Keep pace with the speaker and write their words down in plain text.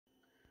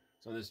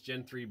So this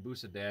Gen 3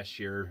 Hayabusa dash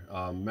here,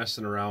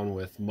 messing around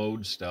with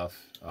mode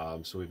stuff.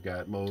 So we've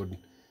got mode,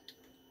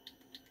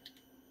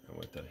 I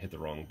went to hit the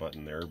wrong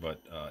button there, but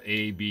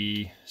A,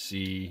 B,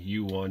 C,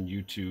 U1,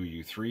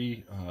 U2,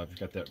 U3. I've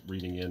got that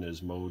reading in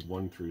as mode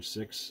 1 through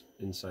 6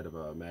 inside of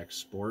a Max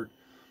Sport.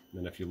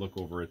 And then if you look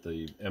over at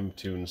the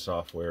M-Tune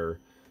software,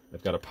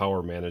 I've got a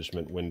power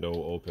management window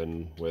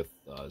open with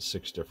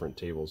 6 different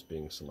tables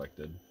being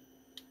selected.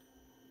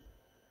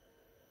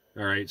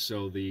 Alright,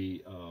 so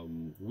the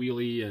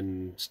wheelie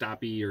and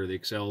stoppy, or the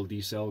accel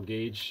decel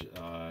gauge,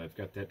 I've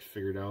got that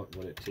figured out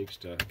what it takes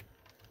to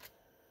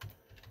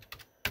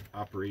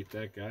operate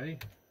that guy.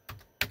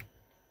 Put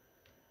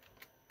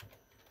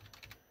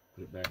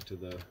it back to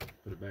the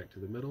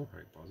middle.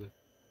 Alright, pause it.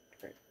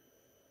 Okay.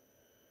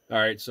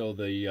 Alright, so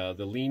the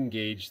lean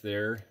gauge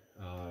there,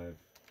 I've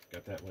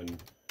got that one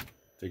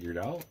figured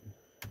out.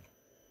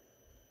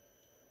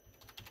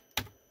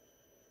 You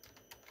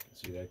can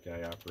see that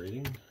guy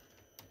operating.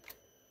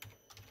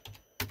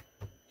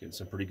 Getting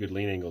some pretty good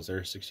lean angles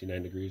there,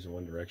 69 degrees in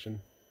one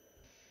direction.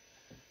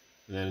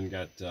 And then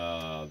got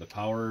the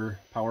power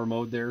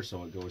mode there,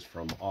 so it goes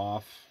from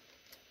off.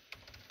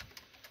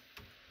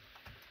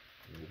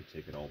 And we can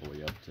take it all the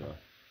way up to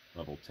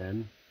level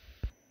 10.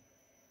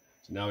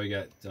 So now we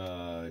got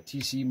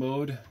TC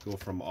mode, go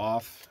from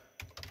off.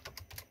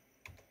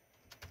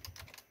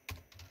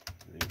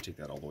 And then you take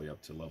that all the way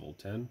up to level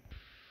 10.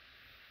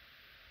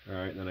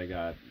 Alright, then I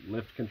got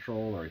lift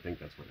control, or I think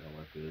that's what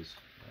LF is.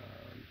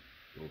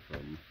 Go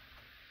from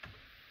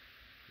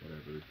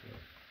whatever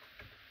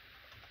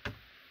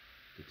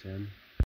to 10.